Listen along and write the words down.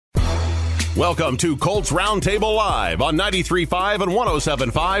Welcome to Colts Roundtable Live on 93.5 and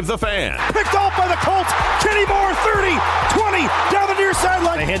 107.5 The Fan. Picked off by the Colts. Kenny Moore, 30, 20, down the near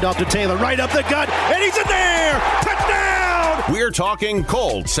sideline. They hand off to Taylor, right up the gut, and he's in there. Touchdown! We're talking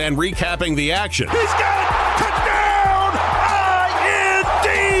Colts and recapping the action. He's got it. Touchdown!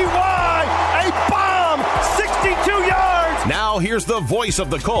 I-N-D-Y! A bomb! 62 yards! Now here's the voice of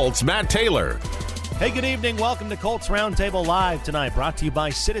the Colts, Matt Taylor. Hey, good evening. Welcome to Colts Roundtable Live tonight, brought to you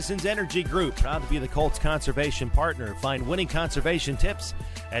by Citizens Energy Group. Proud to be the Colts conservation partner. Find winning conservation tips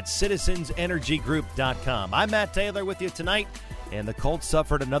at citizensenergygroup.com. I'm Matt Taylor with you tonight, and the Colts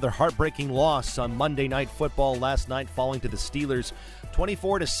suffered another heartbreaking loss on Monday Night Football last night, falling to the Steelers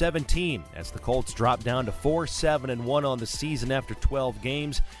 24-17 as the Colts dropped down to 4-7-1 on the season after 12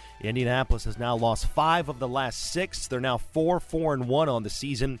 games. Indianapolis has now lost 5 of the last 6. They're now 4-4-1 on the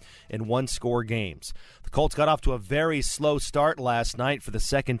season in one-score games. The Colts got off to a very slow start last night for the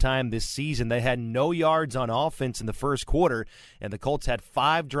second time this season. They had no yards on offense in the first quarter, and the Colts had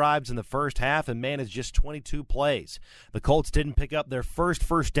 5 drives in the first half and managed just 22 plays. The Colts didn't pick up their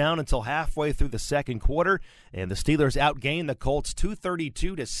first down until halfway through the second quarter, and the Steelers outgained the Colts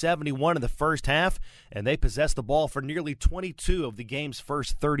 232-71 in the first half, and they possessed the ball for nearly 22 of the game's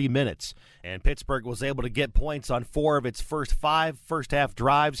first 30 minutes. And Pittsburgh was able to get points on 4 of its first 5 first-half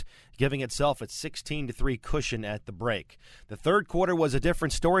drives, giving itself a 16-3 cushion at the break. The third quarter was a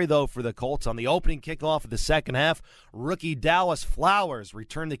different story, though, for the Colts. On the opening kickoff of the second half, rookie Dallas Flowers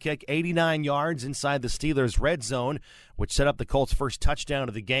returned the kick 89 yards inside the Steelers' red zone, which set up the Colts' first touchdown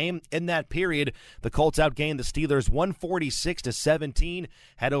of the game. In that period, the Colts outgained the Steelers 146-17,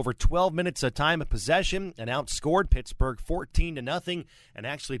 had over 12 minutes of time of possession, and outscored Pittsburgh 14-0, and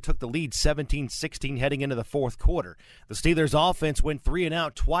actually took the lead 17-16 heading into the fourth quarter. The Steelers' offense went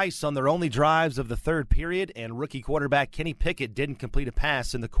 3-and-out twice on their only drives of the third period, and rookie quarterback Kenny Pickett didn't complete a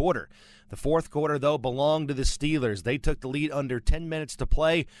pass in the quarter. The fourth quarter, though, belonged to the Steelers. They took the lead under 10 minutes to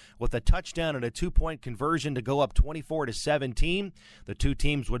play with a touchdown and a 2-point conversion to go up 24-17. The two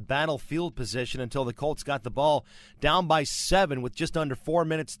teams would battle field position until the Colts got the ball down by 7 with just under 4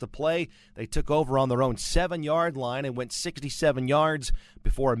 minutes to play. They took over on their own 7-yard line and went 67 yards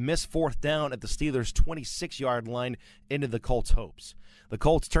before a missed fourth down at the Steelers' 26-yard line into the Colts' hopes. The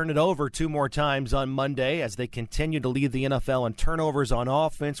Colts turned it over 2 more times on Monday as they continue to lead the NFL in turnovers on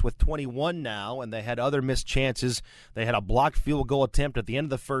offense with 21 now, and they had other missed chances. They had a blocked field goal attempt at the end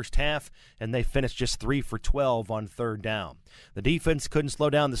of the first half, and they finished just 3 for 12 on third down. The defense couldn't slow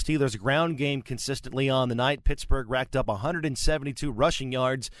down the Steelers' ground game consistently on the night. Pittsburgh racked up 172 rushing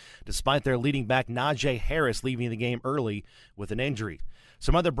yards, despite their leading back Najee Harris leaving the game early with an injury.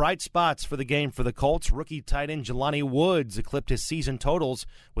 Some other bright spots for the game for the Colts. Rookie tight end Jelani Woods eclipsed his season totals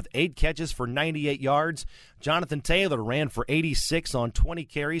with 8 catches for 98 yards. Jonathan Taylor ran for 86 on 20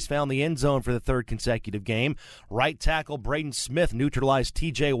 carries, found the end zone for the third consecutive game. Right tackle Braden Smith neutralized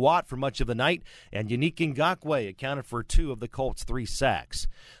T.J. Watt for much of the night, and Yannick Ngakoue accounted for 2 of the Colts' 3 sacks.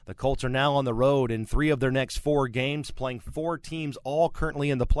 The Colts are now on the road in 3 of their next 4 games, playing 4 teams all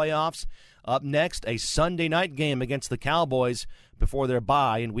currently in the playoffs. Up next, a Sunday night game against the Cowboys before their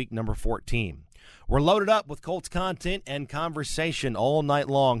bye in week number 14. We're loaded up with Colts content and conversation all night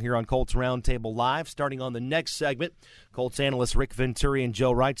long here on Colts Roundtable Live. Starting on the next segment, Colts analysts Rick Venturi and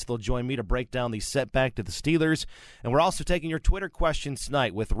Joe Reitz will join me to break down the setback to the Steelers. And we're also taking your Twitter questions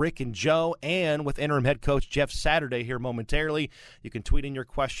tonight with Rick and Joe and with interim head coach Jeff Saturday here momentarily. You can tweet in your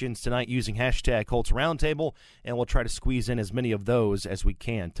questions tonight using hashtag Colts Roundtable, and we'll try to squeeze in as many of those as we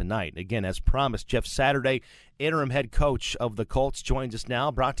can tonight. Again, as promised, Jeff Saturday, interim head coach of the Colts, joins us now,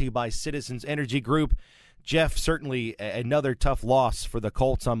 brought to you by Citizens Energy Group. Jeff, certainly another tough loss for the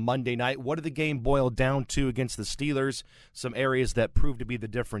Colts on Monday night. What did the game boil down to against the Steelers? Some areas that proved to be the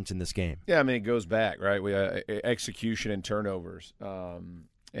difference in this game. Yeah, I mean, it goes back, right? We execution and turnovers.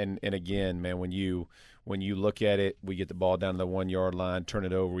 And again, man, when you look at it, we get the ball down to the 1-yard line, turn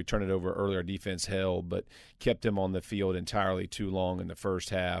it over. We turn it over early. Our defense held, but kept them on the field entirely too long in the first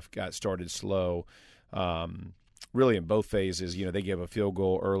half, got started slow. Really in both phases, they gave a field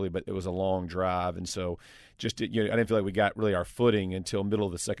goal early, but it was a long drive. And so I didn't feel like we got really our footing until middle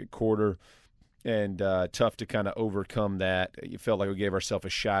of the second quarter, and tough to kind of overcome that. You felt like we gave ourselves a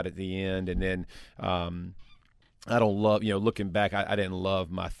shot at the end. And then I don't love, looking back, I didn't love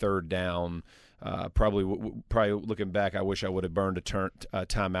my third down. Probably looking back, I wish I would have burned a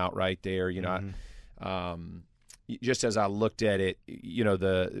timeout right there. Just as I looked at it,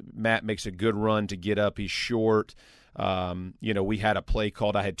 the Matt makes a good run to get up. He's short. We had a play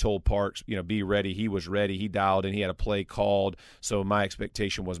called. I had told Parks, be ready. He was ready. He dialed in. He had a play called. So my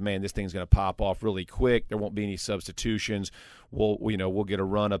expectation was, man, this thing's going to pop off really quick. There won't be any substitutions. we'll get a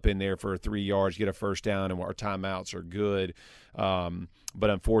run up in there for 3 yards, get a first down, and our timeouts are good. But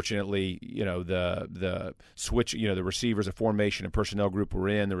unfortunately, the switch, the receivers, the formation and personnel group were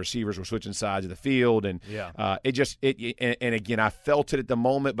in. The receivers were switching sides of the field, and and again, I felt it at the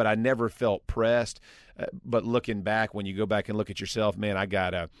moment, but I never felt pressed. But looking back, when you go back and look at yourself, man,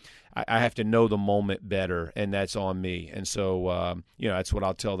 I have to know the moment better, and that's on me. And so, that's what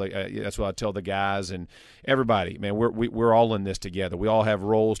I'll tell the guys and everybody. Man, we're all in this together. We all have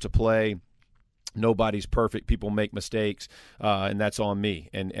roles to play. Nobody's perfect. People make mistakes, and that's on me.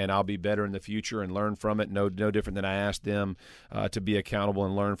 And I'll be better in the future and learn from it. No different than I asked them to be accountable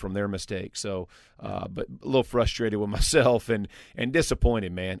and learn from their mistakes. So, but a little frustrated with myself and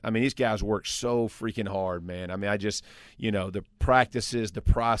disappointed, man. I mean, these guys work so freaking hard, man. I mean, I just, the practices, the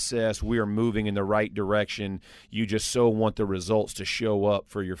process, we are moving in the right direction. You just so want the results to show up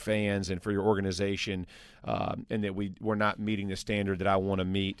for your fans and for your organization. And that we're not meeting the standard that I want to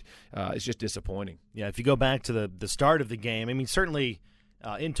meet. It's just disappointing. Yeah, if you go back to the start of the game, I mean, certainly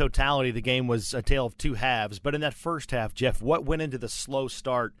in totality the game was a tale of two halves. But in that first half, Jeff, what went into the slow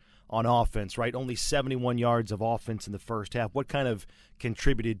start on offense, right? Only 71 yards of offense in the first half. What kind of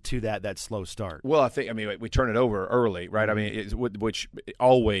contributed to that slow start? Well, we turn it over early, right? I mean, which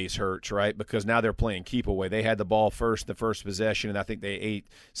always hurts, right? Because now they're playing keep away. They had the ball first, the first possession, and I think they ate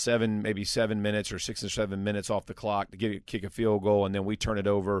 7 minutes or 6 or 7 minutes off the clock to kick a field goal, and then we turn it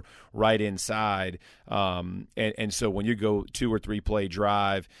over right inside. And so when you go 2 or 3 play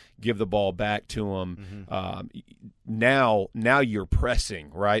drive, give the ball back to them. Now you're pressing,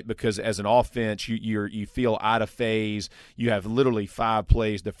 right? Because as an offense, you feel out of phase. You have literally 5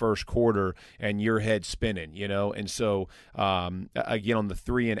 plays the first quarter, and your head's spinning, And so, again, on the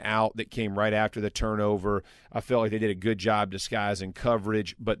 3 and out that came right after the turnover, I felt like they did a good job disguising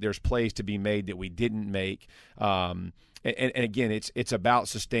coverage, but there's plays to be made that we didn't make. And again, it's about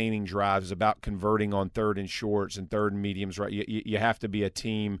sustaining drives. It's about converting on 3rd and shorts and 3rd and mediums, right? You have to be a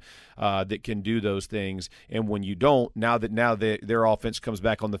team that can do those things. And when you don't, now that their offense comes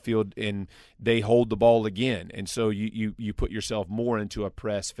back on the field and they hold the ball again, and so you put yourself more into a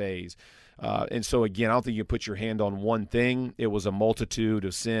press phase. And so, again, I don't think you put your hand on one thing. It was a multitude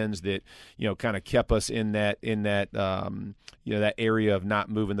of sins that, kind of kept us in that that area of not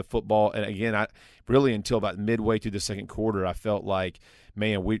moving the football. And, again, really until about midway through the second quarter, I felt like,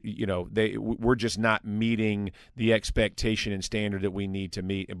 man, we're just not meeting the expectation and standard that we need to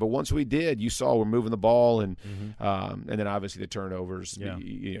meet. But once we did, you saw we're moving the ball, and then obviously the turnovers. Yeah.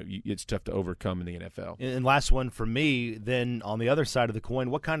 It's tough to overcome in the NFL. And last one for me, then on the other side of the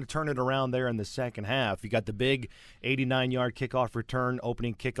coin, what kind of turned it around there in the second half? You got the big 89-yard kickoff return,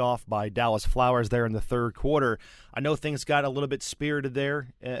 opening kickoff by Dallas Flowers there in the third quarter. I know things got a little bit spirited there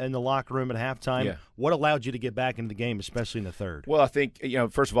in the locker room at halftime. Yeah. What allowed you to get back into the game, especially in the third? Well, I think,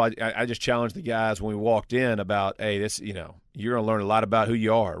 first of all, I just challenged the guys when we walked in about, hey, this, you're going to learn a lot about who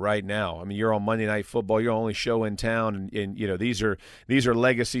you are right now. I mean, you're on Monday Night Football. You're the only show in town, and these are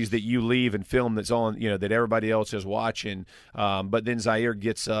legacies that you leave and film that's on, that everybody else is watching. But then Zaire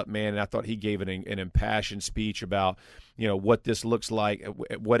gets up, man, and I thought he gave an impassioned speech about, what this looks like,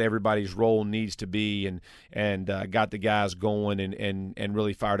 what everybody's role needs to be, and got the guys going and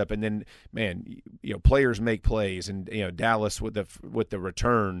really fired up. And then, man, players make plays, and Dallas with the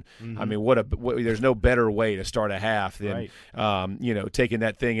return. Mm-hmm. I mean, there's no better way to start a half than taking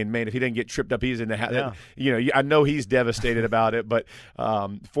that thing. And man, if he didn't get tripped up, he's in the half. Yeah. I know he's devastated about it, but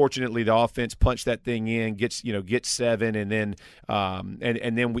fortunately the offense punched that thing in, gets 7, and then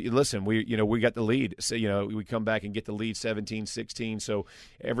and then we got the lead. So we come back and get the lead 17-16. So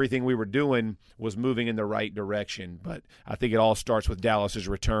everything we were doing was moving in the right direction. But I think it all starts with Dallas's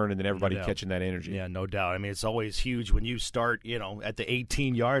return and then everybody catching that energy. Yeah, no doubt. I mean, it's always huge when you start, at the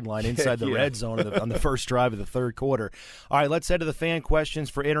 18-yard line inside the red zone on the first drive of the third quarter. All right, let's head to the fan questions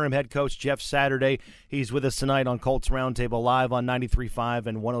for interim head coach Jeff Saturday. He's with us tonight on Colts Roundtable live on 93.5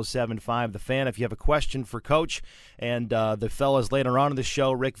 and 107.5 The Fan. If you have a question for Coach and the fellas later on in the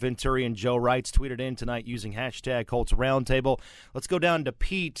show, Rick Venturi and Joe Wrights, tweeted in tonight using hashtag Colts Roundtable. Let's go down to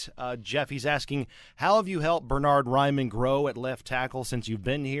Pete. Jeff, he's asking, how have you helped Bernhard Raimann grow at left tackle since you've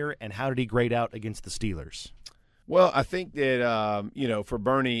been here, and how did he grade out against the Steelers? Well, I think that for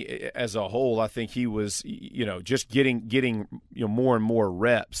Bernie as a whole, I think he was just getting more and more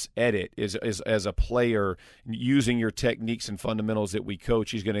reps at it as a player, using your techniques and fundamentals that we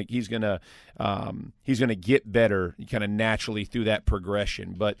coach. He's gonna get better kind of naturally through that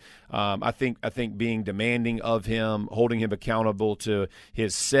progression. But I think being demanding of him, holding him accountable to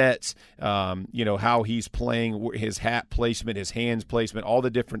his sets, how he's playing, his hat placement, his hands placement, all the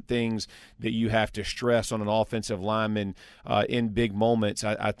different things that you have to stress on an offensive offensive lineman in big moments,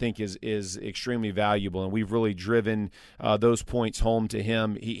 I think is extremely valuable, and we've really driven those points home to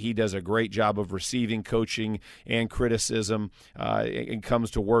him. He does a great job of receiving coaching and criticism, and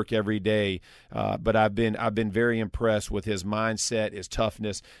comes to work every day. But I've been very impressed with his mindset, his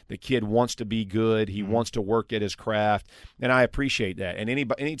toughness. The kid wants to be good. He wants to work at his craft, and I appreciate that. And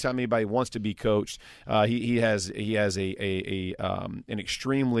anytime anybody wants to be coached, he has an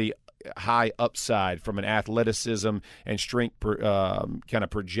extremely high upside from an athleticism and strength kind of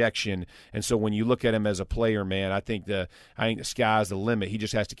projection. And so when you look at him as a player, man, I think the sky's the limit. He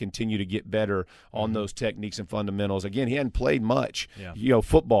just has to continue to get better on those techniques and fundamentals. Again, he hadn't played much,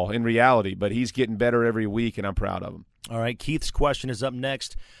 football in reality, but he's getting better every week, and I'm proud of him. All right, Keith's question is up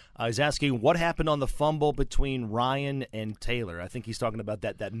next. He's asking what happened on the fumble between Ryan and Taylor. I think he's talking about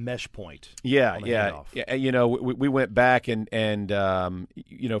that mesh point. Yeah. We went back and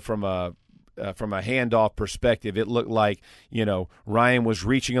from a handoff perspective, it looked like, Ryan was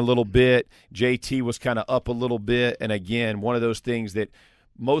reaching a little bit, JT was kind of up a little bit, and again, one of those things that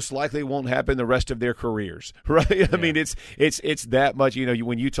most likely won't happen the rest of their careers, right? Yeah. I mean, it's that much.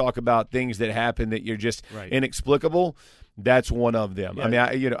 When you talk about things that happen that you're just inexplicable, that's one of them. Yeah.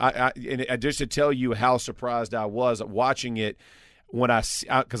 I mean, I just to tell you how surprised I was watching it when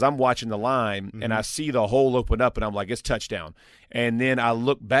because I'm watching the line and I see the hole open up and I'm like, it's touchdown. And then I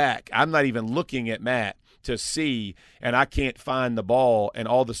look back. I'm not even looking at Matt to see, and I can't find the ball, and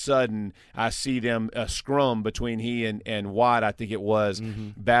all of a sudden I see them a scrum between he and Watt, I think it was,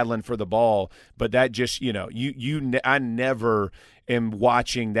 battling for the ball. But that just, I never am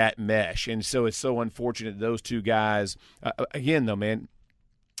watching that mesh, and so it's so unfortunate those two guys. Again, though, man,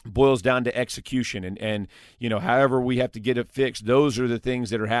 boils down to execution, and however we have to get it fixed, those are the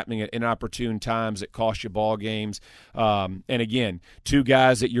things that are happening at inopportune times that cost you ball games. And again, two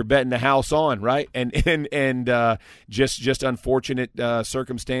guys that you're betting the house on, right? And just unfortunate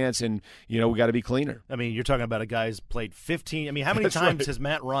circumstance, and we got to be cleaner. I mean, you're talking about a guy who's played 15. I mean, how many times has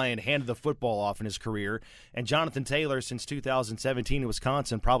Matt Ryan handed the football off in his career? And Jonathan Taylor, since 2017 in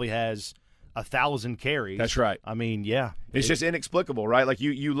Wisconsin, probably has 1,000 carries. That's right. I mean, yeah. It's just inexplicable, right? Like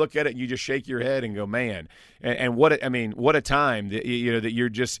you look at it and you just shake your head and go, man. And what a time that that you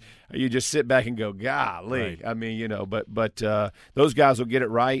just sit back and go, golly. Right. I mean, but those guys will get it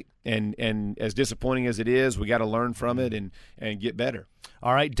right, and as disappointing as it is, we got to learn from it and get better.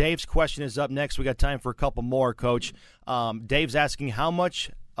 All right, Dave's question is up next. We got time for a couple more, Coach. Dave's asking how much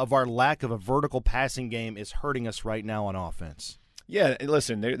of our lack of a vertical passing game is hurting us right now on offense. Yeah,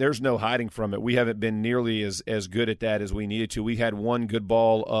 listen, there's no hiding from it. We haven't been nearly as good at that as we needed to. We had one good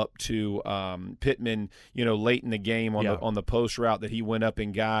ball up to Pittman, late in the game on the post route that he went up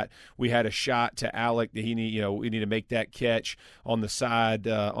and got. We had a shot to Alec that we need to make that catch on the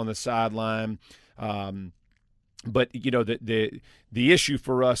sideline. But the issue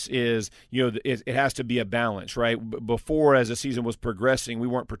for us is it has to be a balance, right? Before, as the season was progressing, we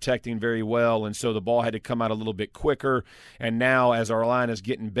weren't protecting very well, and so the ball had to come out a little bit quicker. And now, as our line is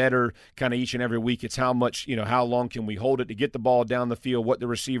getting better, kind of each and every week, it's how much how long can we hold it to get the ball down the field, what the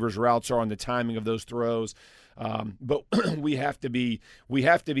receivers' routes are, and the timing of those throws. But we have to be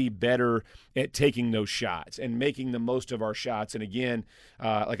better at taking those shots and making the most of our shots. And again,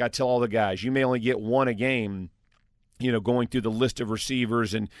 like I tell all the guys, you may only get one a game. Going through the list of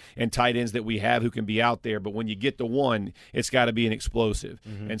receivers and tight ends that we have who can be out there. But when you get the one, it's got to be an explosive.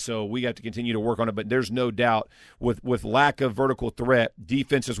 And so we have to continue to work on it. But there's no doubt with lack of vertical threat,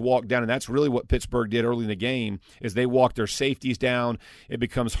 defenses walk down. And that's really what Pittsburgh did early in the game is they walked their safeties down. It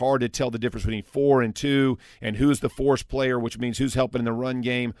becomes hard to tell the difference between 4 and 2 and who's the force player, which means who's helping in the run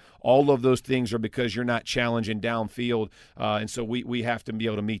game. All of those things are because you're not challenging downfield. And so we have to be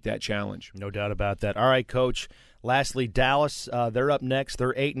able to meet that challenge. No doubt about that. All right, Coach. Lastly, Dallas, they're up next.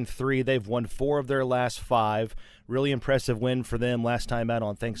 They're 8-3. They've won 4 of their last 5. Really impressive win for them last time out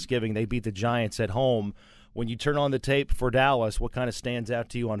on Thanksgiving. They beat the Giants at home. When you turn on the tape for Dallas, what kind of stands out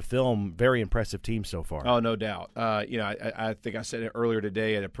to you on film? Very impressive team so far. Oh, no doubt. I think I said it earlier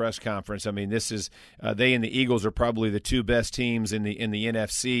today at a press conference. I mean, this is they and the Eagles are probably the 2 best teams in the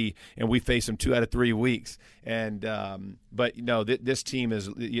NFC, and we face them 2 out of 3 weeks. And but this team is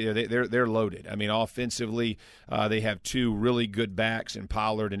they're loaded. I mean, offensively, they have 2 really good backs in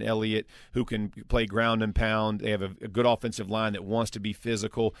Pollard and Elliott who can play ground and pound. They have a good offensive line that wants to be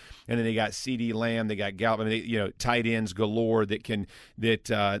physical, and then they got CeeDee Lamb, they got Gallup. I mean, tight ends galore that can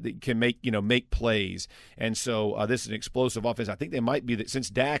make plays. And so this is an explosive offense. I think they might be that since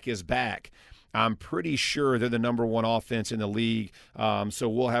Dak is back. I'm pretty sure they're the number one offense in the league. So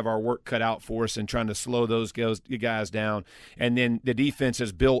we'll have our work cut out for us in trying to slow those guys down. And then the defense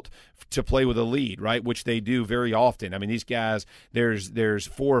is built to play with a lead, right, which they do very often. I mean, these guys, there's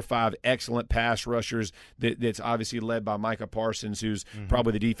 4 or 5 excellent pass rushers that's obviously led by Micah Parsons, who's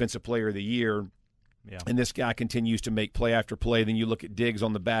probably the defensive player of the year. Yeah. And this guy continues to make play after play. Then you look at Diggs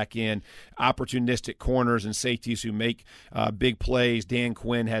on the back end, opportunistic corners and safeties who make big plays. Dan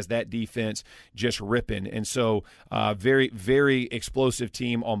Quinn has that defense just ripping. And so very, very explosive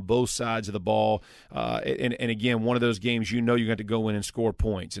team on both sides of the ball. And again, one of those games you're going to go in and score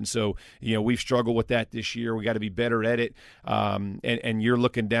points. And so, we've struggled with that this year. We got to be better at it. And you're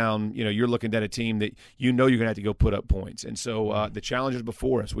looking down, you're looking at a team that you're going to have to go put up points. And so the challenge is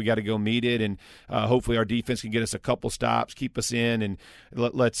before us. We got to go meet it, and hopefully our defense can get us a couple stops, keep us in, and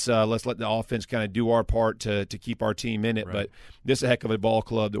let's let the offense kind of do our part to keep our team in it. Right. But this is a heck of a ball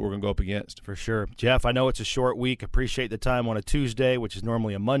club that we're going to go up against. For sure. Jeff, I know it's a short week. Appreciate the time on a Tuesday, which is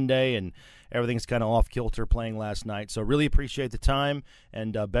normally a Monday, and everything's kind of off-kilter playing last night. So really appreciate the time,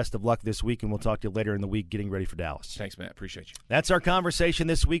 and best of luck this week, and we'll talk to you later in the week getting ready for Dallas. Thanks, Matt. Appreciate you. That's our conversation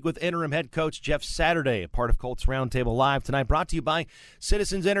this week with interim head coach Jeff Saturday, a part of Colts Roundtable Live tonight, brought to you by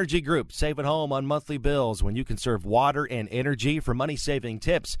Citizens Energy Group. Save at home on monthly bills when you conserve water and energy. For money-saving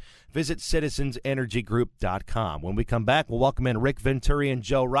tips, visit citizensenergygroup.com. When we come back, we'll welcome in Rick Venturi and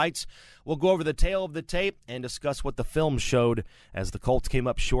Joe Reitz. We'll go over the tale of the tape and discuss what the film showed as the Colts came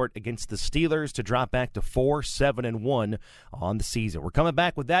up short against the Steelers to drop back to 4-7-1 on the season. We're coming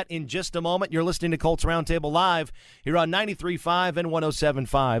back with that in just a moment. You're listening to Colts Roundtable Live here on 93.5 and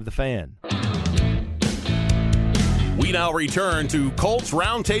 107.5 The Fan. We now return to Colts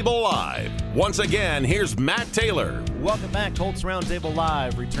Roundtable Live. Once again, here's Matt Taylor. Welcome back, Colts Roundtable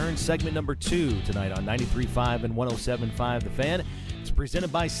Live. Return segment number 2 tonight on 93.5 and 107.5 The Fan. It's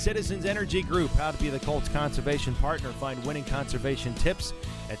presented by Citizens Energy Group. How to be the Colts conservation partner. Find winning conservation tips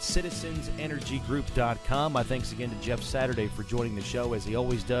at citizensenergygroup.com. My thanks again to Jeff Saturday for joining the show, as he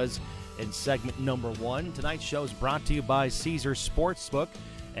always does, in segment number 1. Tonight's show is brought to you by Caesars Sportsbook.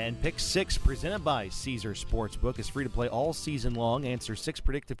 And Pick 6, presented by Caesars Sportsbook, is free to play all season long. Answer 6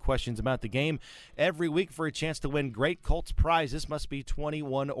 predictive questions about the game every week for a chance to win great Colts prizes. Must be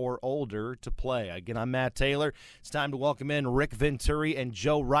 21 or older to play. Again, I'm Matt Taylor. It's time to welcome in Rick Venturi and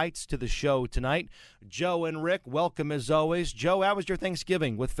Joe Reitz to the show tonight. Joe and Rick, welcome as always. Joe, how was your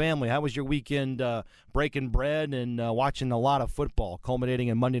Thanksgiving with family? How was your weekend breaking bread and watching a lot of football, culminating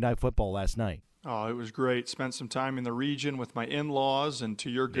in Monday Night Football last night? Oh, it was great. Spent some time in the region with my in-laws, and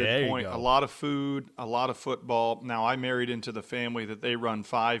to your good point, a lot of food, a lot of football. Now, I married into the family that they run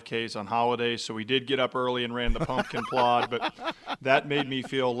 5Ks on holidays, so we did get up early and ran the pumpkin plod, but that made me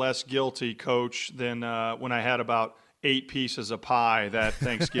feel less guilty, Coach, than when I had about 8 pieces of pie that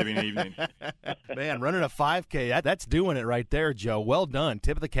Thanksgiving evening. Man, running a 5K, that's doing it right there, Joe. Well done.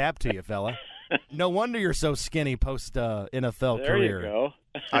 Tip of the cap to you, fella. No wonder you're so skinny post NFL career. There you go.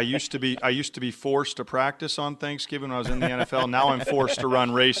 I used to be forced to practice on Thanksgiving when I was in the NFL. Now I'm forced to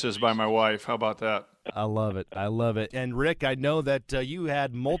run races by my wife. How about that? I love it. I love it. And Rick, I know that you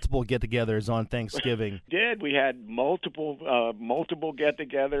had multiple get-togethers on Thanksgiving. We had multiple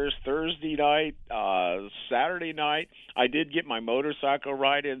get-togethers Thursday night, Saturday night. I did get my motorcycle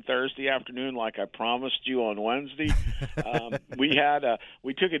ride in Thursday afternoon, like I promised you on Wednesday. We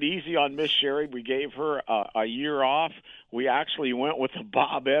took it easy on Miss Sherry. We gave her a year off. We actually went with a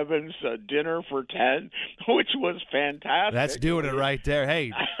Bob Evans dinner for 10, which was fantastic. That's doing it right there.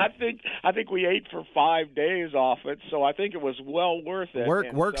 Hey, I think we ate for 5 days off it, so I think it was well worth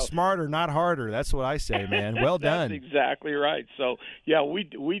it. Work smarter, not harder. That's what I say, man. Well done. That's exactly right. So yeah, we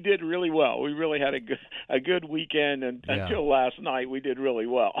did really well. We really had a good weekend, and until last night, we did really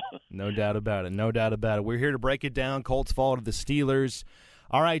well. No doubt about it. No doubt about it. We're here to break it down. Colts fall to the Steelers.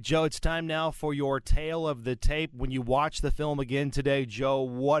 All right, Joe, it's time now for your tale of the tape. When you watch the film again today, Joe,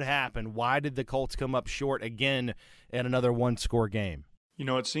 what happened? Why did the Colts come up short again in another one-score game? You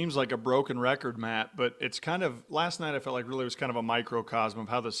know, it seems like a broken record, Matt, but it's kind of – last night I felt like really it was kind of a microcosm of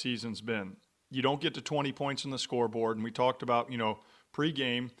how the season's been. You don't get to 20 points on the scoreboard, and we talked about,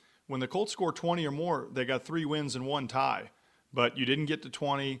 pregame. When the Colts score 20 or more, they got 3 wins and 1 tie. But you didn't get to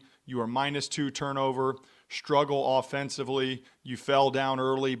 20. You were -2 turnover, struggle offensively. You fell down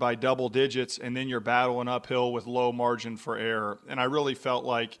early by double digits, and then you're battling uphill with low margin for error. And I really felt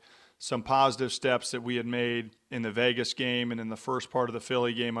like some positive steps that we had made in the Vegas game and in the first part of the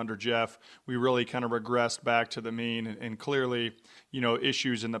Philly game under Jeff, we really kind of regressed back to the mean. And clearly,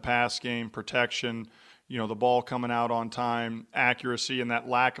 issues in the pass game, protection, the ball coming out on time, accuracy, and that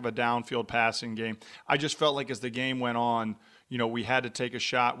lack of a downfield passing game. I just felt like as the game went on, we had to take a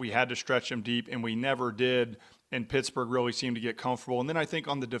shot, we had to stretch them deep, and we never did. And Pittsburgh really seemed to get comfortable. And then I think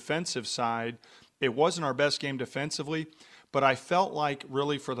on the defensive side, it wasn't our best game defensively, but I felt like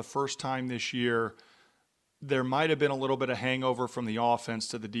really for the first time this year, there might have been a little bit of hangover from the offense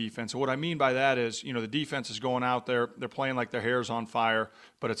to the defense. And what I mean by that is, the defense is going out there, they're playing like their hair's on fire,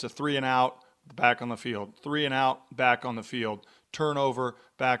 but it's a 3 and out, back on the field, 3 and out, back on the field, turnover,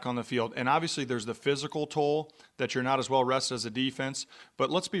 back on the field. And obviously there's the physical toll that you're not as well rested as a defense.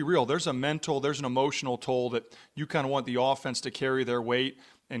 But let's be real, there's an emotional toll that you kind of want the offense to carry their weight.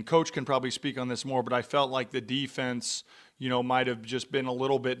 And Coach can probably speak on this more, but I felt like the defense, might have just been a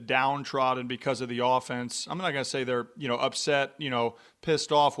little bit downtrodden because of the offense. I'm not going to say they're, upset,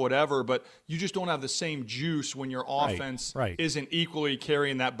 pissed off, whatever, but you just don't have the same juice when your offense isn't equally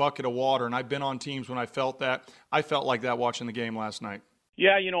carrying that bucket of water. And I've been on teams when I felt that. I felt like that watching the game last night.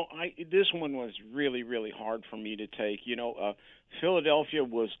 Yeah, this one was really, really hard for me to take. Philadelphia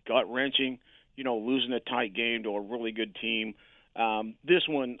was gut-wrenching, losing a tight game to a really good team. This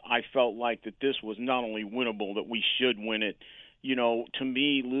one, I felt like that this was not only winnable, that we should win it. To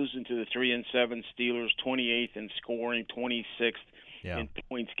me, losing to the 3-7 Steelers, 28th in scoring, 26th in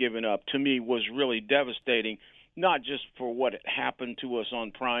points given up, to me was really devastating, not just for what happened to us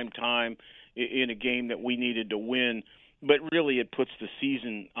on prime time in a game that we needed to win, but really it puts the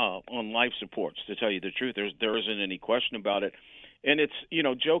season on life supports, to tell you the truth. There isn't any question about it. And it's,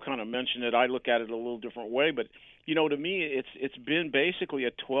 Joe kind of mentioned it. I look at it a little different way, but to me, it's been basically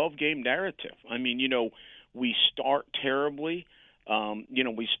a 12-game narrative. I mean, we start terribly.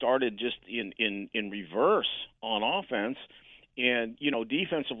 We started just in reverse on offense, and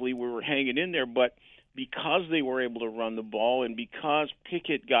defensively we were hanging in there. But because they were able to run the ball and because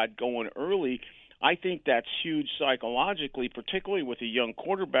Pickett got going early, I think that's huge psychologically, particularly with a young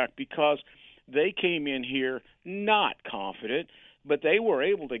quarterback, because they came in here not confident, but they were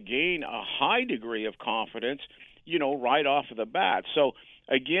able to gain a high degree of confidence, right off of the bat. So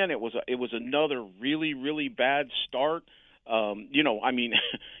again, it was another really, really bad start.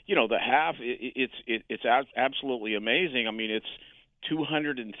 The half, it's absolutely amazing. I mean, it's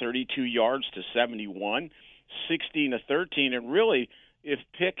 232 yards to 71, 16-13, and really, if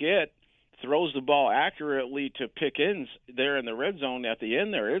Pickett throws the ball accurately to Pickens there in the red zone at the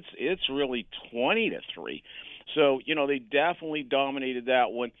end there, it's really 20-3. So, they definitely dominated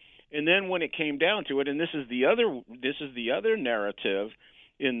that one. And then when it came down to it, and this is the other narrative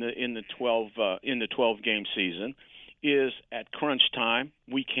in the 12 game season, is at crunch time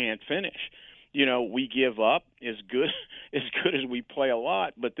we can't finish. We give up as good as we play a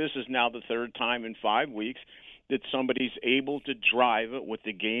lot, but this is now the third time in 5 weeks that somebody's able to drive it with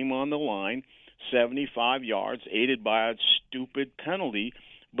the game on the line, 75 yards, aided by a stupid penalty.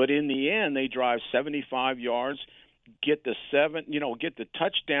 But in the end, they drive 75 yards, get the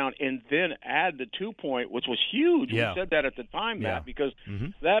touchdown, and then add the 2-point, which was huge. Yeah. We said that at the time, Matt, because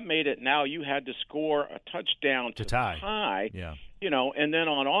that made it now you had to score a touchdown to tie. Yeah. And then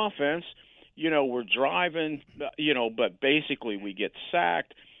on offense, we're driving, but basically we get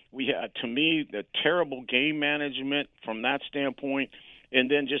sacked. We had, to me, the terrible game management from that standpoint, and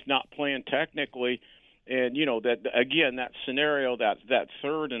then just not playing technically. And that scenario, that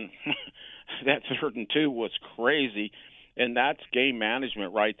third and that 3rd and 2 was crazy, and that's game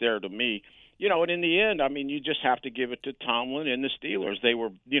management right there to me. And in the end, I mean, you just have to give it to Tomlin and the Steelers. They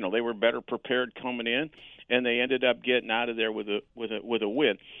were better prepared coming in, and they ended up getting out of there with a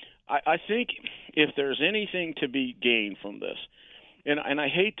win. I think if there's anything to be gained from this, and I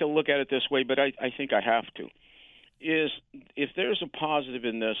hate to look at it this way, but I think I have to, is if there's a positive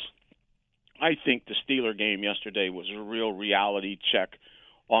in this, I think the Steeler game yesterday was a real reality check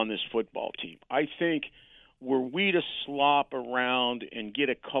on this football team. I think were we to slop around and get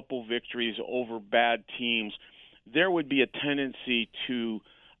a couple victories over bad teams, there would be a tendency to,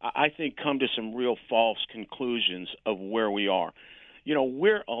 I think, come to some real false conclusions of where we are.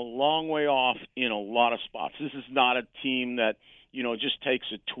 We're a long way off in a lot of spots. This is not a team that, just takes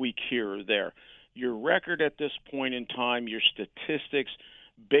a tweak here or there. Your record at this point in time, your statistics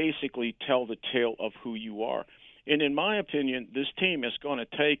basically tell the tale of who you are. And in my opinion, this team is going to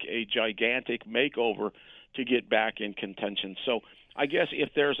take a gigantic makeover to get back in contention. So I guess if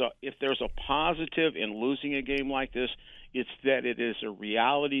there's a positive in losing a game like this, it's that it is a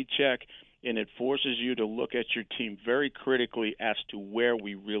reality check, and it forces you to look at your team very critically as to where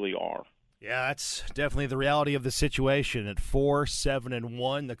we really are. Yeah, that's definitely the reality of the situation. At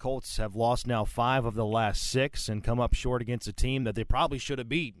 4-7-1, the Colts have lost now 5 of the last 6 and come up short against a team that they probably should have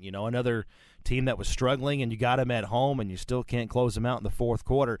beat. Another team that was struggling, and you got them at home, and you still can't close them out in the fourth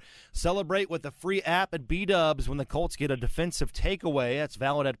quarter. Celebrate with a free app at B-Dubs when the Colts get a defensive takeaway. That's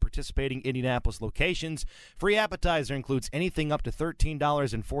valid at participating Indianapolis locations. Free appetizer includes anything up to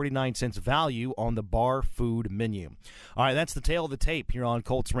 $13.49 value on the bar food menu. All right, that's the tail of the tape here on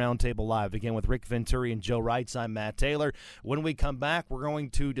Colts Roundtable Live. Again, with Rick Venturi and Joe Reitz, I'm Matt Taylor. When we come back, we're going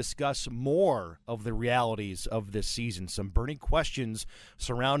to discuss more of the realities of this season. Some burning questions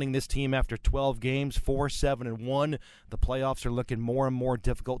surrounding this team after 12 games, 4-7-1. The playoffs are looking more and more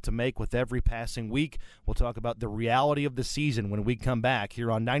difficult to make with every passing week. We'll talk about the reality of the season when we come back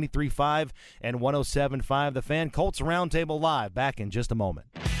here on 93.5 and 107.5 The Fan. Colts Roundtable Live, back in just a moment.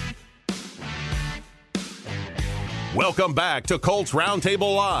 Welcome back to Colts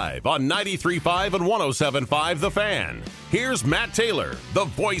Roundtable Live on 93.5 and 107.5 The Fan. Here's Matt Taylor, the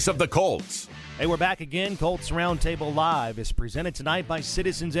voice of the Colts. Hey, we're back again. Colts Roundtable Live is presented tonight by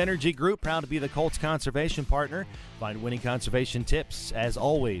Citizens Energy Group, proud to be the Colts conservation partner. Find winning conservation tips, as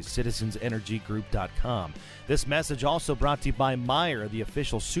always, citizensenergygroup.com. This message also brought to you by Meijer, the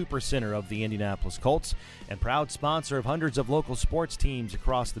official super center of the Indianapolis Colts, and proud sponsor of hundreds of local sports teams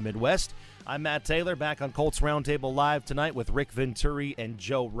across the Midwest. I'm Matt Taylor, back on Colts Roundtable Live tonight with Rick Venturi and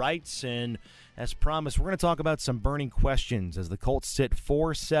Joe Reitz. And as promised, we're going to talk about some burning questions as the Colts sit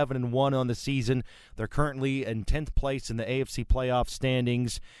 4-7-1 on the season. They're currently in 10th place in the AFC playoff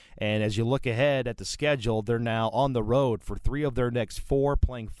standings. And as you look ahead at the schedule, they're now on the road for 3 of their next 4,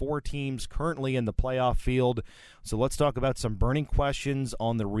 playing 4 teams currently in the playoff field. So let's talk about some burning questions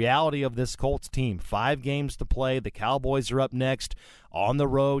on the reality of this Colts team. 5 games to play. The Cowboys are up next on the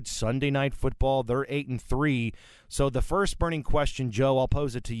road, Sunday Night Football. They're 8-3. So the first burning question, Joe, I'll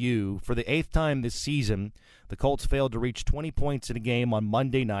pose it to you. For the 8th time this season, the Colts failed to reach 20 points in a game on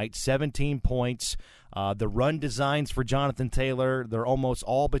Monday night, 17 points. The run designs for Jonathan Taylor, they're almost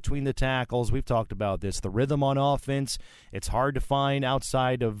all between the tackles. We've talked about this. The rhythm on offense, it's hard to find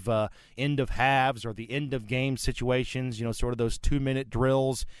outside of end of halves or the end of game situations, sort of those 2-minute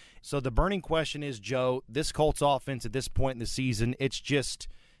drills. So the burning question is, Joe, this Colts offense at this point in the season, it's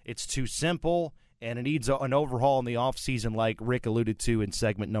too simple, and it needs an overhaul in the offseason like Rick alluded to in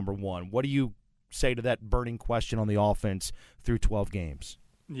segment number 1. What do you say to that burning question on the offense through 12 games?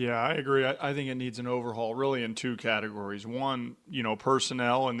 Yeah, I agree. I think it needs an overhaul really in 2 categories. 1,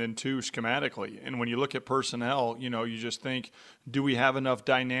 personnel, and then 2, schematically. And when you look at personnel, you just think, do we have enough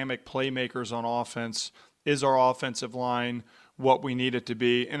dynamic playmakers on offense? Is our offensive line what we need it to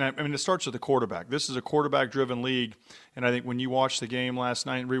be? And it starts with the quarterback. This is a quarterback-driven league, and I think when you watched the game last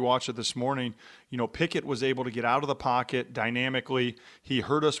night and rewatched it this morning, Pickett was able to get out of the pocket dynamically. He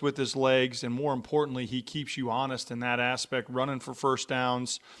hurt us with his legs, and more importantly, he keeps you honest in that aspect, running for first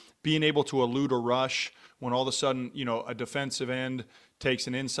downs, being able to elude a rush when all of a sudden, a defensive end takes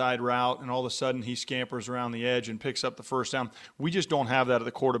an inside route and all of a sudden he scampers around the edge and picks up the first down. We just don't have that at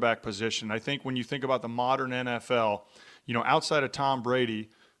the quarterback position. I think when you think about the modern NFL, outside of Tom Brady,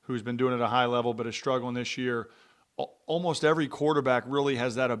 who's been doing it at a high level but is struggling this year, almost every quarterback really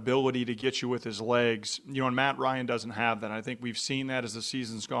has that ability to get you with his legs. And Matt Ryan doesn't have that. I think we've seen that as the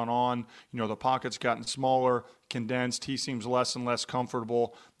season's gone on. The pocket's gotten smaller, condensed. He seems less and less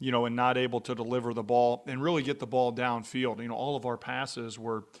comfortable, and not able to deliver the ball and really get the ball downfield. All of our passes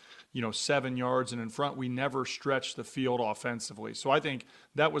were 7 yards and in front. We never stretched the field offensively. So I think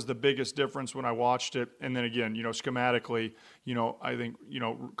that was the biggest difference when I watched it. And then again, schematically, I think,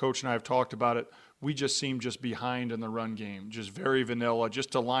 Coach and I have talked about it. We just seem just behind in the run game, just very vanilla,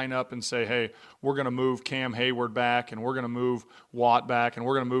 just to line up and say, hey, we're going to move Cam Hayward back and we're going to move Watt back and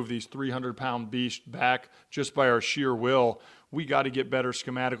we're going to move these 300-pound beasts back just by our sheer will. We got to get better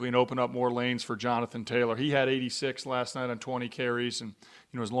schematically and open up more lanes for Jonathan Taylor. He had 86 last night on 20 carries, and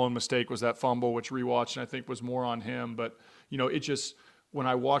his lone mistake was that fumble, which rewatched and I think was more on him. But it just, when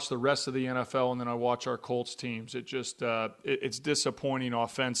I watch the rest of the NFL and then I watch our Colts teams, it just it's disappointing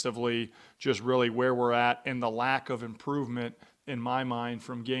offensively, just really where we're at and the lack of improvement in my mind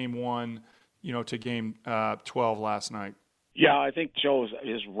from game 1, to game 12 last night. Yeah, I think Joe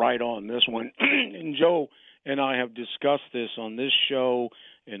is right on this one, and Joe and I have discussed this on this show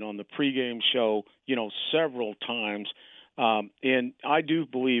and on the pregame show, several times. And I do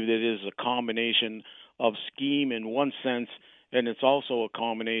believe that it is a combination of scheme in one sense, and it's also a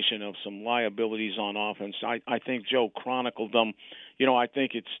combination of some liabilities on offense. I think Joe chronicled them. I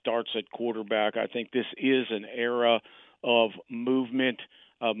think it starts at quarterback. I think this is an era of movement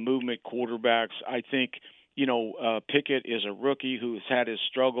quarterbacks. I think, Pickett is a rookie who's had his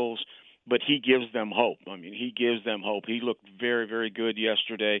struggles, but he gives them hope. He gives them hope. He looked very, very good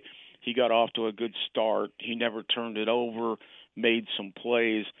yesterday. He got off to a good start. He never turned it over, made some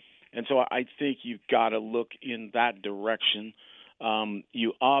plays. And so I think you've got to look in that direction.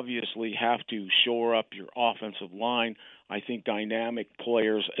 You obviously have to shore up your offensive line. I think dynamic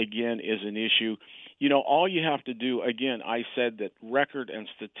players, again, is an issue. You know, all you have to do, again, I said that record and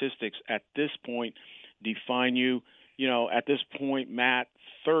statistics at this point define you. You know, at this point, Matt,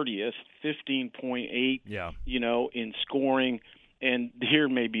 30th, 15.8, you know, in scoring. And here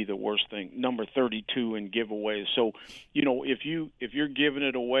may be the worst thing, number 32 in giveaways. So, you know, if you're giving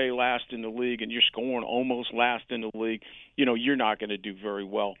it away last in the league and you're scoring almost last in the league, you know, you're not going to do very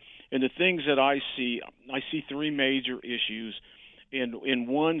well. And the things that I see three major issues, and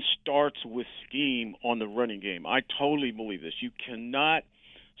one starts with scheme on the running game. I totally believe this. You cannot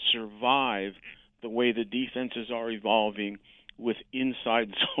survive the way the defenses are evolving with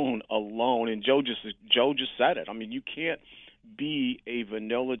inside zone alone. And Joe just said it. I mean, you can't be a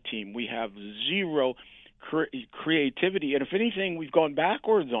vanilla team. We have zero creativity, and if anything, we've gone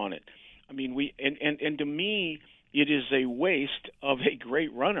backwards on it. I mean, and to me, it is a waste of a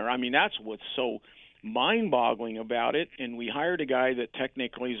great runner. I mean, that's what's so mind-boggling about it. And we hired a guy that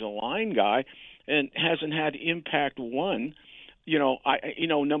technically is a line guy and hasn't had impact one. You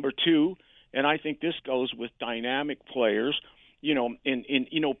know, number two, and I think this goes with dynamic players. You know, and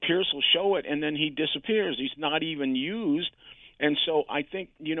you know, Pierce will show it, and then he disappears. He's not even used. And so I think,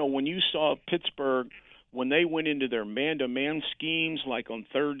 you know, when you saw Pittsburgh, when they went into their man-to-man schemes, like on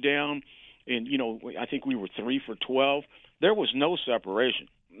third down, and, you know, I think we were 3 for 12, there was no separation.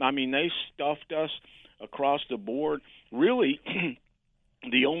 I mean, they stuffed us across the board. Really,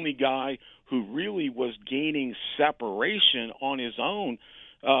 the only guy who really was gaining separation on his own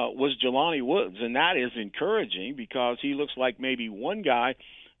was Jelani Woods, and that is encouraging because he looks like maybe one guy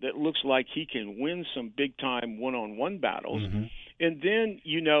that looks like he can win some big-time one-on-one battles. Mm-hmm. And then,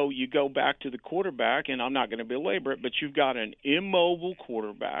 you know, you go back to the quarterback, and I'm not going to belabor it, but you've got an immobile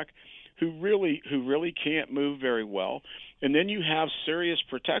quarterback who really can't move very well. And then you have serious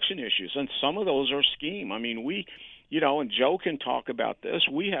protection issues, and some of those are scheme. I mean, you know, and Joe can talk about this,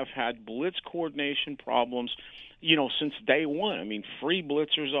 we have had blitz coordination problems, you know, since day one. I mean, free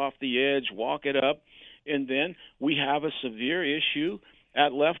blitzers off the edge, walk it up, and then we have a severe issue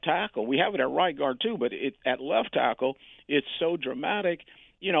at left tackle. We have it at right guard too, but at left tackle, it's so dramatic,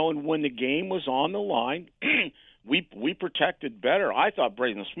 you know, and when the game was on the line, we protected better. I thought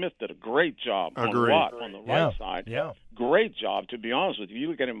Braden Smith did a great job on the right side. Yeah. Great job, to be honest with you. You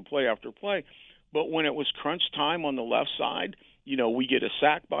look at him play after play. But when it was crunch time on the left side, you know, we get a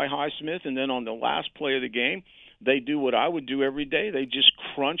sack by Highsmith, and then on the last play of the game, they do what I would do every day. They just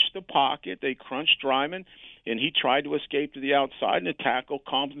crunch the pocket. They crunch Dryman, and he tried to escape to the outside, and the tackle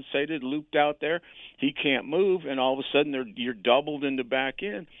compensated, looped out there. He can't move, and all of a sudden you're doubled in the back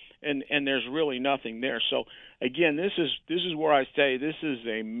end, and there's really nothing there. So, again, this is where I say this is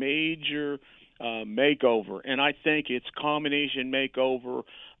a major makeover, and I think it's combination makeover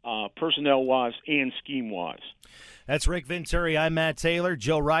personnel-wise and scheme-wise. That's Rick Venturi. I'm Matt Taylor.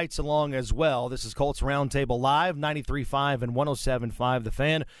 Joe Wright's along as well. This is Colts Roundtable Live, 93.5 and 107.5 The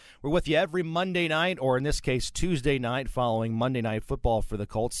Fan. We're with you every Monday night, or in this case, Tuesday night, following Monday Night Football for the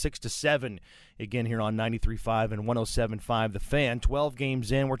Colts, 6 to 7, again here on 93.5 and 107.5 The Fan. 12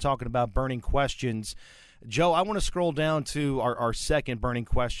 games in, we're talking about burning questions. Joe, I want to scroll down to our second burning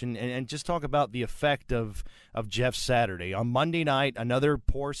question and just talk about the effect of Jeff Saturday. On Monday night, another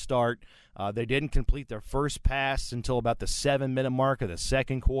poor start. They didn't complete their first pass until about the 7-minute mark of the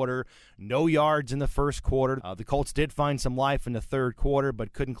second quarter. No yards in the first quarter. The Colts did find some life in the third quarter,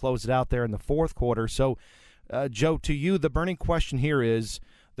 but couldn't close it out there in the fourth quarter. So, Joe, to you, the burning question here is,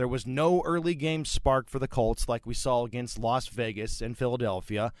 there was no early game spark for the Colts like we saw against Las Vegas and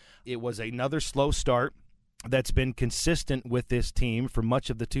Philadelphia. It was another slow start that's been consistent with this team for much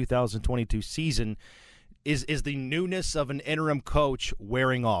of the 2022 season. Is the newness of an interim coach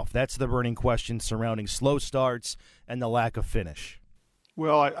wearing off? That's the burning question surrounding slow starts and the lack of finish.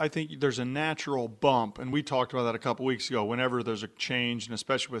 Well, I think there's a natural bump, and we talked about that a couple weeks ago, whenever there's a change, and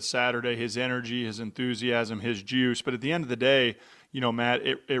especially with Saturday, his energy, his enthusiasm, his juice. But at the end of the day, you know, Matt,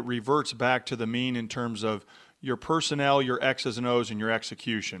 it reverts back to the mean in terms of your personnel, your X's and O's, and your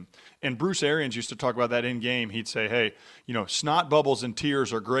execution. And Bruce Arians used to talk about that in game. He'd say, hey, you know, snot bubbles and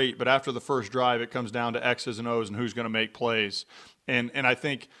tears are great, but after the first drive, it comes down to X's and O's and who's going to make plays. And I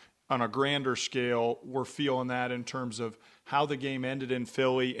think on a grander scale, we're feeling that in terms of how the game ended in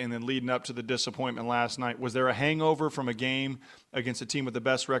Philly and then leading up to the disappointment last night. Was there a hangover from a game against a team with the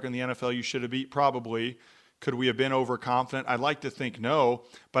best record in the NFL you should have beat? Probably. Could we have been overconfident? I'd like to think no,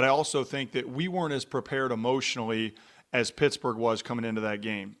 but I also think that we weren't as prepared emotionally as Pittsburgh was coming into that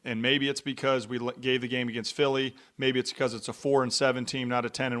game. And maybe it's because we gave the game against Philly. Maybe it's because it's a 4-7 team, not a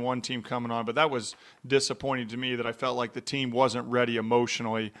 10-1 team coming on. But that was disappointing to me, that I felt like the team wasn't ready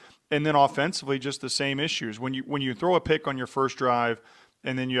emotionally. And then offensively, just the same issues. When you throw a pick on your first drive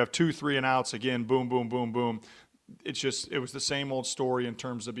and then you have 2 3-and-outs again, boom, boom, boom, boom. It was the same old story in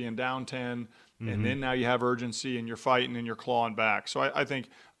terms of being down 10, and then now you have urgency and you're fighting and you're clawing back. So I think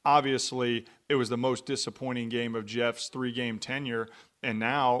obviously it was the most disappointing game of Jeff's 3-game tenure, and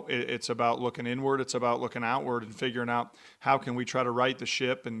now it's about looking inward, it's about looking outward and figuring out how can we try to right the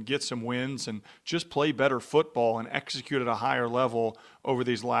ship and get some wins and just play better football and execute at a higher level over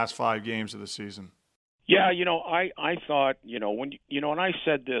these last 5 games of the season. Yeah, I thought, when I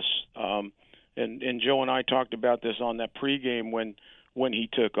said this, and Joe and I talked about this on that pregame when he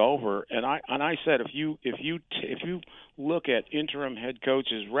took over, and I said if you look at interim head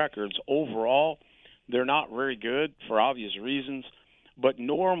coaches' records overall, they're not very good for obvious reasons, but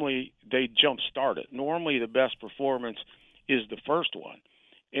normally they jump-start it. Normally the best performance is the first one.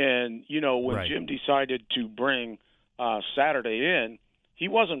 And, when right. Jim decided to bring Saturday in, he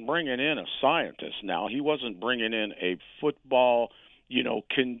wasn't bringing in a scientist now. He wasn't bringing in a football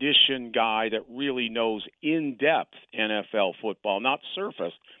condition guy that really knows in-depth NFL football, not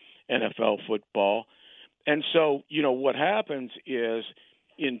surface NFL football. And so, what happens is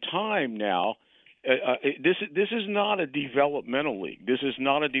in time now, this is not a developmental league. This is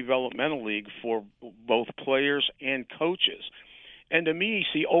not a developmental league for both players and coaches. And to me,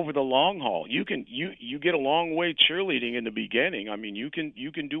 see, over the long haul, you get a long way cheerleading in the beginning. I mean, you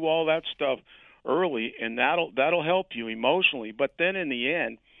can do all that stuff early, and that'll help you emotionally. But then in the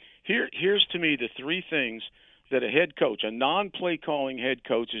end, here's to me the 3 things that a head coach, a non-play calling head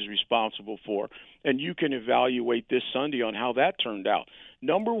coach, is responsible for, and you can evaluate this Sunday on how that turned out.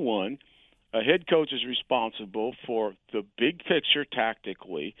 Number 1, a head coach is responsible for the big picture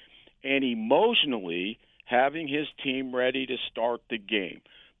tactically and emotionally having his team ready to start the game,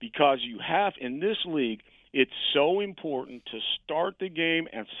 because you have in this league, it's so important to start the game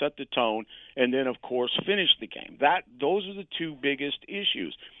and set the tone, and then, of course, finish the game. Those are the 2 biggest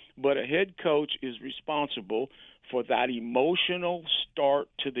issues. But a head coach is responsible for that emotional start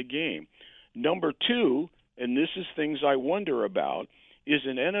to the game. Number 2, and this is things I wonder about, is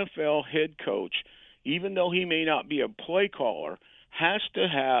an NFL head coach, even though he may not be a play caller, has to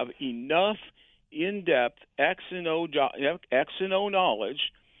have enough in-depth X and O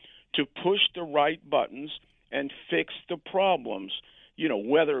knowledge to push the right buttons and fix the problems,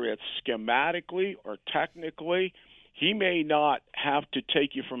 whether it's schematically or technically. He may not have to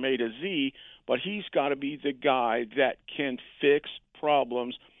take you from A to Z, but he's got to be the guy that can fix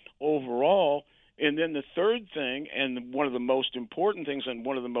problems overall. And then the third thing, and one of the most important things and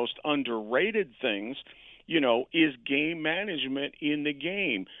one of the most underrated things, is game management in the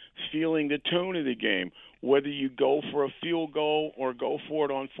game, feeling the tone of the game, whether you go for a field goal or go for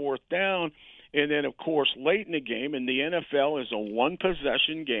it on 4th down. And then, of course, late in the game, and the NFL is a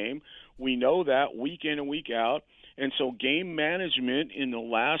one-possession game. We know that week in and week out. And so game management in the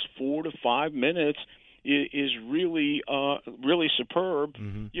last 4 to 5 minutes is really superb.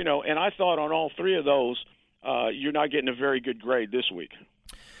 And I thought on all 3 of those, you're not getting a very good grade this week.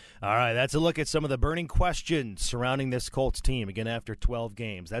 All right, that's a look at some of the burning questions surrounding this Colts team, again, after 12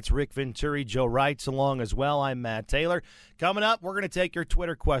 games. That's Rick Venturi, Joe Wrights along as well. I'm Matt Taylor. Coming up, we're going to take your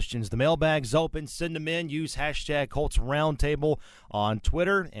Twitter questions. The mailbag's open. Send them in. Use hashtag Colts Roundtable on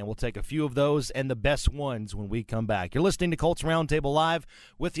Twitter, and we'll take a few of those and the best ones when we come back. You're listening to Colts Roundtable Live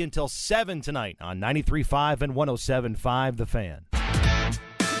with you until 7 tonight on 93.5 and 107.5 The Fan.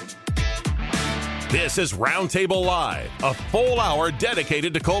 This is Roundtable Live, a full hour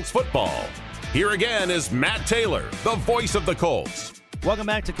dedicated to Colts football. Here again is Matt Taylor, the voice of the Colts. Welcome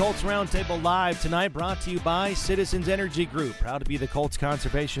back to Colts Roundtable Live tonight, brought to you by Citizens Energy Group. Proud to be the Colts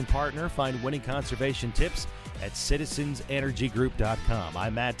conservation partner. Find winning conservation tips at citizensenergygroup.com.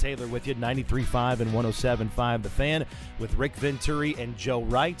 I'm Matt Taylor with you, 93.5 and 107.5 The Fan, with Rick Venturi and Joe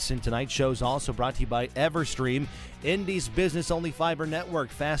Wrights. And tonight's show is also brought to you by Everstream, Indy's business-only fiber network,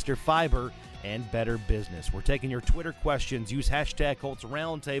 faster fiber and better business. We're taking your Twitter questions. Use hashtag Colts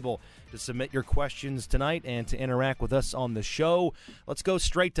Roundtable to submit your questions tonight and to interact with us on the show. Let's go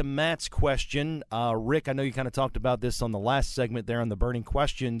straight to Matt's question. Rick, I know you kind of talked about this on the last segment there on the burning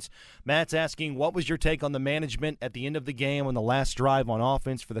questions. Matt's asking, what was your take on the management at the end of the game on the last drive on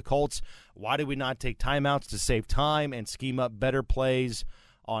offense for the Colts? Why did we not take timeouts to save time and scheme up better plays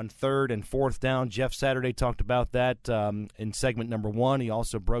on 3rd and 4th down. Jeff Saturday talked about that in segment number 1. He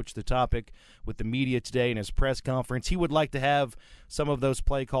also broached the topic with the media today in his press conference. He would like to have some of those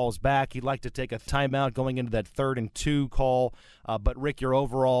play calls back. He'd like to take a timeout going into that 3rd and 2 call. But, Rick, your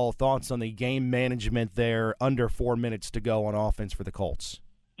overall thoughts on the game management there under 4 minutes to go on offense for the Colts?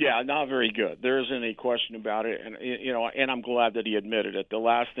 Yeah, not very good. There isn't any question about it, and I'm glad that he admitted it. The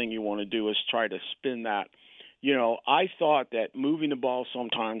last thing you want to do is try to spin that. I thought that moving the ball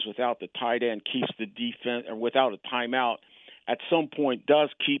sometimes without the tight end keeps the defense, or without a timeout, at some point does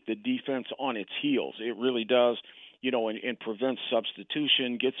keep the defense on its heels. It really does, and prevents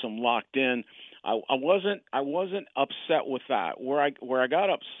substitution, gets them locked in. I wasn't upset with that. Where I got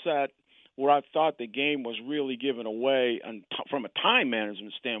upset, where I thought the game was really given away from a time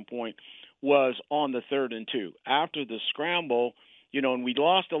management standpoint, was on the 3rd and 2. After the scramble, and we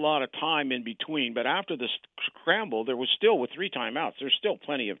lost a lot of time in between, but after the scramble, there was still, with 3 timeouts, there's still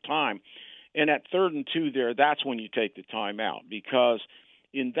plenty of time. And at 3rd and 2 there, that's when you take the timeout, because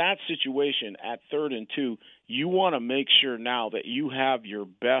in that situation, at 3rd and 2, you want to make sure now that you have your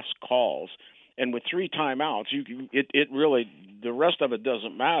best calls. And with 3 timeouts, it really, the rest of it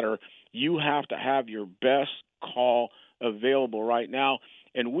doesn't matter. You have to have your best call available right now.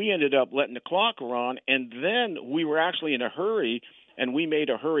 And we ended up letting the clock run, and then we were actually in a hurry, and we made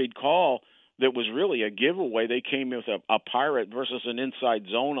a hurried call that was really a giveaway. They came with a pirate versus an inside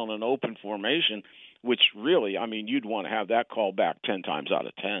zone on an open formation, which really, you'd want to have that call back 10 times out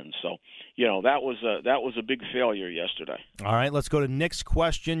of 10. So, that was a big failure yesterday. All right, let's go to Nick's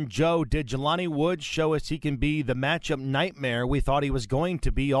question. Joe, did Jelani Woods show us he can be the matchup nightmare we thought he was going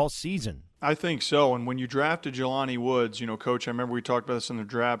to be all season? I think so. And when you drafted Jelani Woods, Coach, I remember we talked about this in the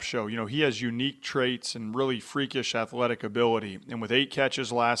draft show. He has unique traits and really freakish athletic ability. And with 8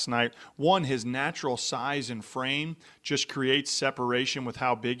 catches last night, his natural size and frame just creates separation with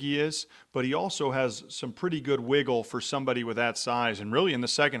how big he is. But he also has some pretty good wiggle for somebody with that size. And really in the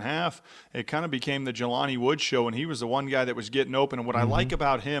second half, it kind of became the Jelani Woods show, and he was the one guy that was getting open. And what I like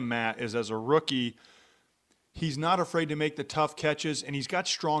about him, Matt, is as a rookie, he's not afraid to make the tough catches, and he's got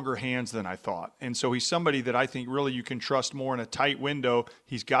stronger hands than I thought. And so he's somebody that I think really you can trust more in a tight window.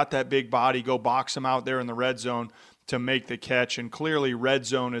 He's got that big body. Go box him out there in the red zone to make the catch. And clearly red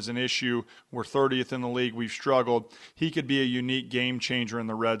zone is an issue. We're 30th in the league. We've struggled. He could be a unique game changer in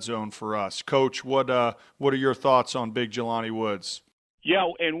the red zone for us. Coach, what are your thoughts on big Jelani Woods?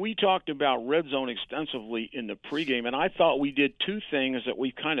 Yeah, and we talked about red zone extensively in the pregame, and I thought we did 2 things that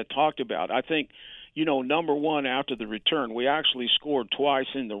we kind of talked about. I think, number one, after the return, we actually scored twice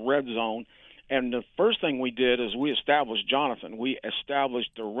in the red zone. And the first thing we did is we established Jonathan. We established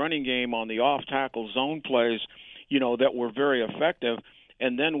the running game on the off-tackle zone plays, that were very effective.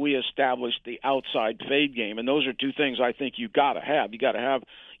 And then we established the outside fade game. And those are 2 things I think you got to have. You got to have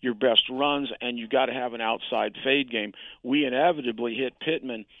your best runs, and you got to have an outside fade game. We inevitably hit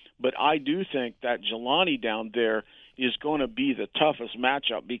Pittman, but I do think that Jelani down there is going to be the toughest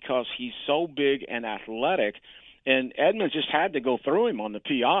matchup because he's so big and athletic, and Edmonds just had to go through him on the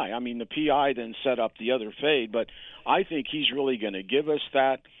PI. The PI then set up the other fade, but I think he's really going to give us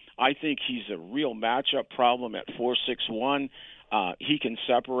that. I think he's a real matchup problem at 4.61. He can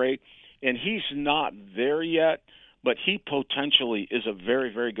separate, and he's not there yet, but he potentially is a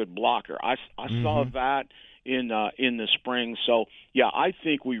very, very good blocker. I saw that in the spring. So, yeah, I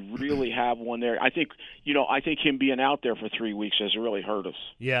think we really have one there. I think him being out there for 3 weeks has really hurt us.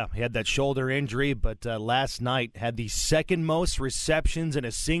 Yeah, he had that shoulder injury, but last night had the second most receptions in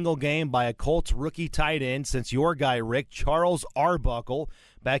a single game by a Colts rookie tight end since your guy, Rick, Charles Arbuckle,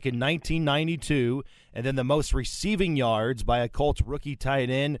 back in 1992, and then the most receiving yards by a Colts rookie tight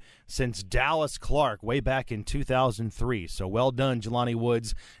end since Dallas Clark way back in 2003. So well done, Jelani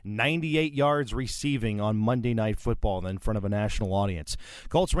Woods. 98 yards receiving on Monday Night Football in front of a national audience.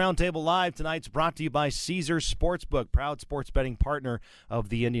 Colts Roundtable Live tonight's brought to you by Caesars Sportsbook, proud sports betting partner of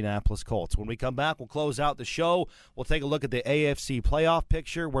the Indianapolis Colts. When we come back, we'll close out the show. We'll take a look at the AFC playoff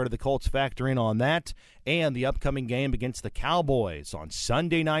picture. Where do the Colts factor in on that? And the upcoming game against the Cowboys on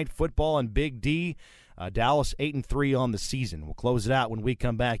Sunday Night Football and Big D. Dallas 8-3 on the season. We'll close it out when we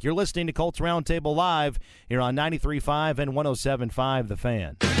come back. You're listening to Colts Roundtable Live here on 93.5 and 107.5 The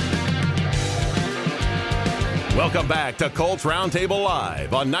Fan. Welcome back to Colts Roundtable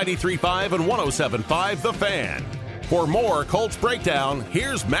Live on 93.5 and 107.5 The Fan. For more Colts breakdown,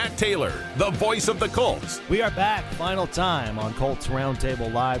 here's Matt Taylor, the voice of the Colts. We are back, final time on Colts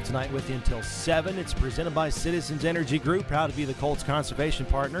Roundtable Live tonight with you until 7. It's presented by Citizens Energy Group, proud to be the Colts conservation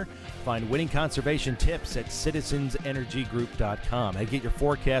partner. Find winning conservation tips at citizensenergygroup.com. And get your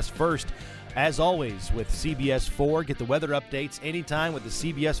forecast first As always, with CBS 4, get the weather updates anytime with the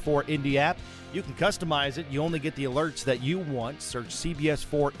CBS 4 Indy app. You can customize it. You only get the alerts that you want. Search CBS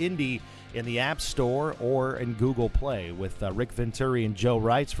 4 Indy in the App Store or in Google Play. With Rick Venturi and Joe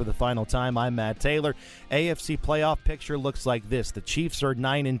Reitz for the final time, I'm Matt Taylor. AFC playoff picture looks like this. The Chiefs are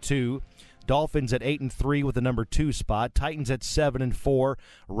 9-2. Dolphins at 8-3 with the number 2 spot. Titans at 7-4.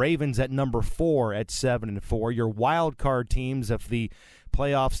 Ravens at number 4 at 7-4. Your wild card teams, if the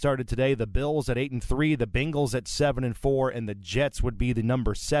playoffs started today, the Bills at 8-3, the Bengals at 7-4, and the Jets would be the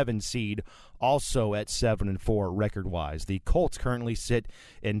number 7 seed, also at 7-4 record-wise. The Colts currently sit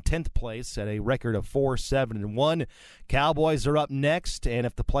in 10th place at a record of 4-7-1. Cowboys are up next, and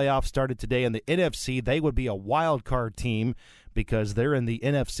if the playoffs started today in the NFC, they would be a wild card team because they're in the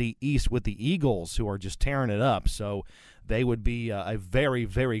NFC East with the Eagles, who are just tearing it up. So they would be a very,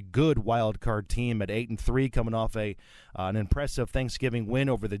 very good wild card team at 8-3, coming off an impressive Thanksgiving win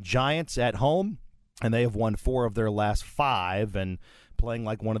over the Giants at home, and they have won 4 of their last 5 and playing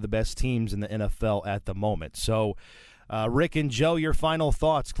like one of the best teams in the NFL at the moment. So, Rick and Joe, your final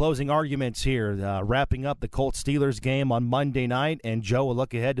thoughts, closing arguments here, wrapping up the Colts-Steelers game on Monday night, and Joe, a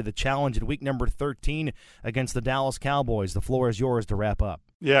look ahead to the challenge in week number 13 against the Dallas Cowboys. The floor is yours to wrap up.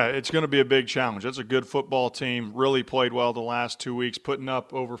 Yeah, it's going to be a big challenge. It's a good football team, really played well the last 2 weeks, putting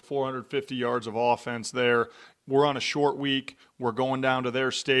up over 450 yards of offense there. We're on a short week. We're going down to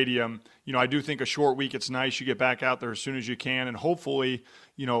their stadium. You know, I do think a short week, it's nice you get back out there as soon as you can. And hopefully,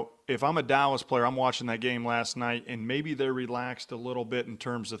 you know, if I'm a Dallas player, I'm watching that game last night, and maybe they're relaxed a little bit in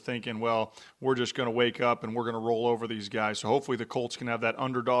terms of thinking, well, we're just going to wake up and we're going to roll over these guys. So hopefully the Colts can have that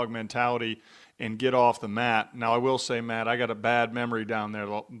underdog mentality and get off the mat. Now, I will say, Matt, I got a bad memory down there.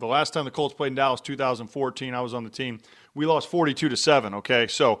 The last time the Colts played in Dallas, 2014, I was on the team. We lost 42-7, okay?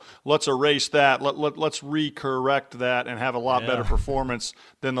 So let's erase that. Let's re-correct that and have a lot better performance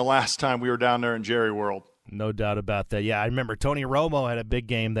than the last time we were down there in Jerry World. No doubt about that. Yeah, I remember Tony Romo had a big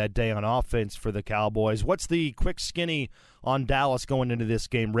game that day on offense for the Cowboys. What's the quick skinny on Dallas going into this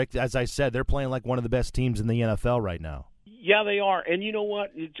game, Rick? As I said, they're playing like one of the best teams in the NFL right now. Yeah, they are. And you know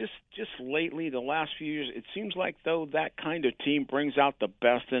what? Just lately, the last few years, it seems like, though, that kind of team brings out the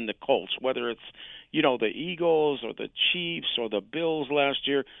best in the Colts, whether it's, you know, the Eagles or the Chiefs or the Bills last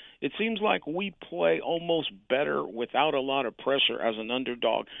year. It seems like we play almost better without a lot of pressure as an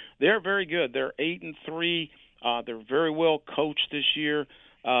underdog. They're very good. They're 8-3. They're very well coached this year.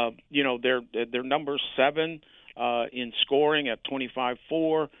 You know, they're number 7 in scoring at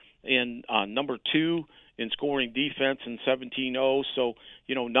 25-4, and number 2 in scoring defense in 17-0. So,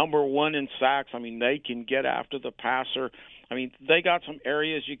 you know, number 1 in sacks. I mean, they can get after the passer. I mean, they got some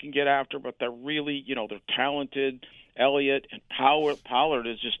areas you can get after, but they're really, you know, they're talented. Elliott and Pollard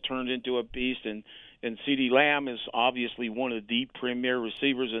has just turned into a beast, and CeeDee Lamb is obviously one of the premier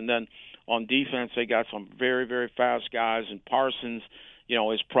receivers. And then on defense, they got some very, very fast guys, and Parsons, you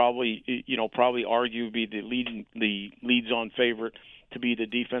know, is probably arguably the leads on favorite to be the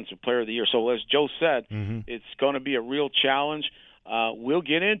defensive player of the year. So as Joe said, It's going to be a real challenge. We'll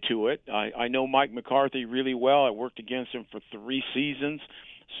get into it. I know Mike McCarthy really well. I worked against him for 3 seasons.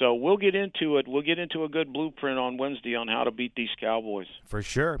 So we'll get into it. We'll get into a good blueprint on Wednesday on how to beat these Cowboys. For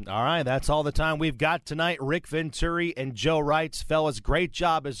sure. All right, that's all the time we've got tonight. Rick Venturi and Joe Reitz. Fellas, great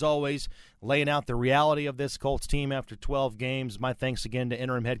job as always laying out the reality of this Colts team after 12 games. My thanks again to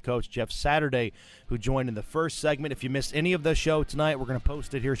interim head coach Jeff Saturday, who joined in the first segment. If you missed any of the show tonight, we're going to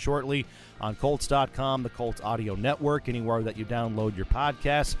post it here shortly on Colts.com, the Colts Audio Network, anywhere that you download your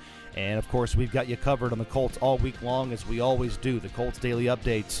podcasts. And, of course, we've got you covered on the Colts all week long, as we always do. The Colts Daily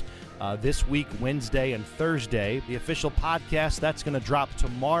Updates this week, Wednesday and Thursday. The official podcast, that's going to drop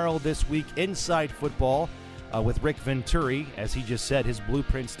tomorrow this week, Inside Football, with Rick Venturi. As he just said, his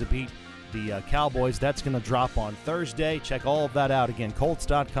blueprints to beat the Cowboys. That's going to drop on Thursday. Check all of that out. Again,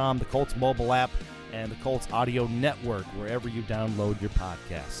 Colts.com, the Colts mobile app, and the Colts Audio Network, wherever you download your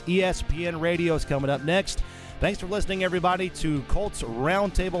podcasts. ESPN Radio is coming up next. Thanks for listening, everybody, to Colts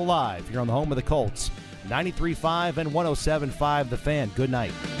Roundtable Live here on the home of the Colts, 93.5 and 107.5 The Fan. Good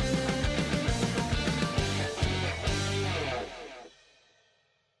night.